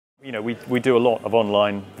You know, we do a lot of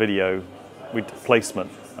online video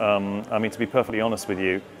placement. I mean, to be perfectly honest with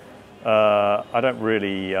you, I don't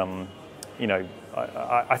really, you know,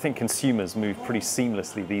 I think consumers move pretty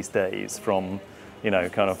seamlessly these days from,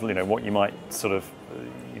 kind of, what you might sort of,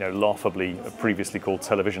 laughably previously called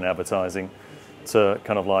television advertising to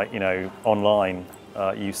kind of like, online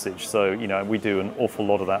usage. So, we do an awful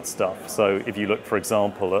lot of that stuff. So if you look, for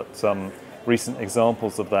example, at some recent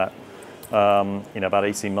examples of that, about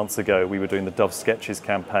 18 months ago, we were doing the Dove Sketches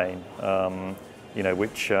campaign,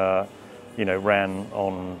 which, ran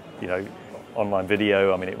on, online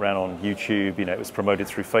video. I mean, it ran on YouTube, it was promoted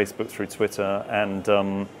through Facebook, through Twitter, and,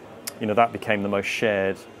 that became the most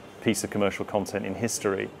shared piece of commercial content in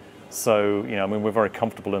history. So, I mean, we're very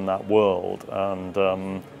comfortable in that world,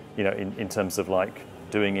 and, in terms of like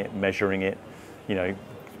doing it, measuring it,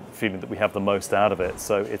 feeling that we have the most out of it.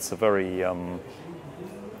 So it's a very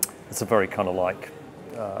kind of like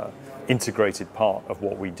integrated part of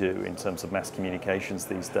what we do in terms of mass communications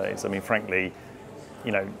these days. I mean, frankly,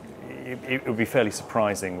 it would be fairly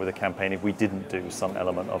surprising with a campaign if we didn't do some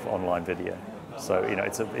element of online video. So,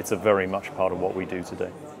 it's a very much part of what we do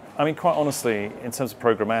today. I mean, quite honestly, in terms of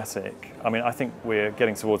programmatic, I mean, I think we're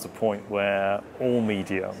getting towards a point where all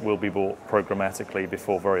media will be bought programmatically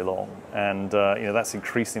before very long. And, that's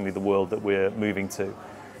increasingly the world that we're moving to.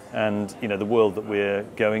 And, the world that we're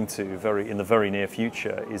going to in the very near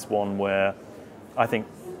future is one where I think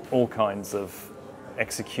all kinds of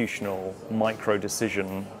executional,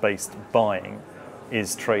 micro-decision-based buying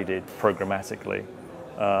is traded programmatically.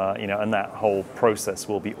 And that whole process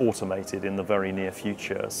will be automated in the very near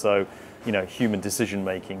future. So, human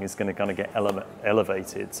decision-making is going to kind of get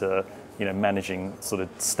elevated to, managing sort of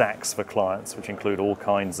stacks for clients, which include all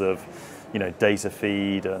kinds of, data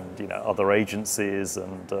feed and, other agencies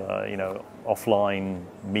and, offline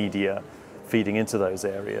media feeding into those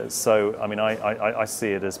areas. So, I mean, I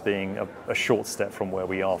see it as being a short step from where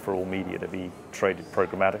we are for all media to be traded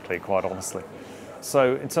programmatically, quite honestly.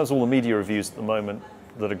 So, in terms of all the media reviews at the moment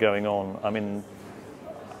that are going on, I mean,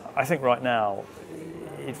 I think right now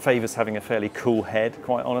it favours having a fairly cool head,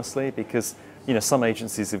 quite honestly, because some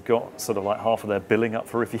agencies have got sort of like half of their billing up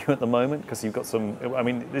for review at the moment because you've got some, I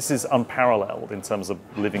mean, this is unparalleled in terms of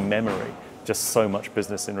living memory, just so much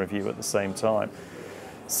business in review at the same time.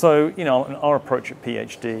 So, our approach at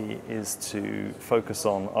PhD is to focus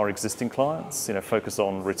on our existing clients, focus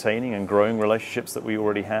on retaining and growing relationships that we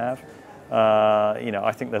already have.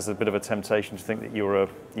 I think there's a bit of a temptation to think that you're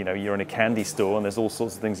in a candy store and there's all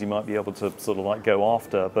sorts of things you might be able to sort of like go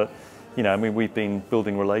after. But, I mean, we've been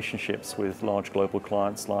building relationships with large global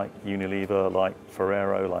clients like Unilever, like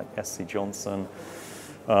Ferrero, like SC Johnson,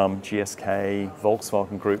 GSK,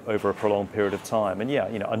 Volkswagen Group over a prolonged period of time. And yeah,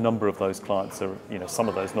 a number of those clients are, some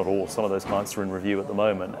of those, not all, some of those clients are in review at the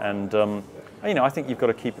moment. And, I think you've got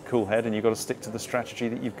to keep a cool head and you've got to stick to the strategy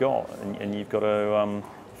that you've got, and you've got to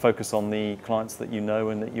focus on the clients that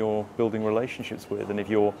and that you're building relationships with. And if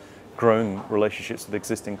you're growing relationships with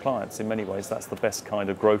existing clients, in many ways that's the best kind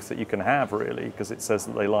of growth that you can have, really, because it says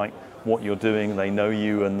that they like what you're doing, they know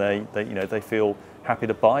you, and they feel happy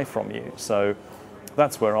to buy from you. So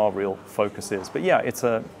that's where our real focus is. But yeah, it's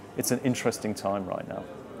an interesting time right now.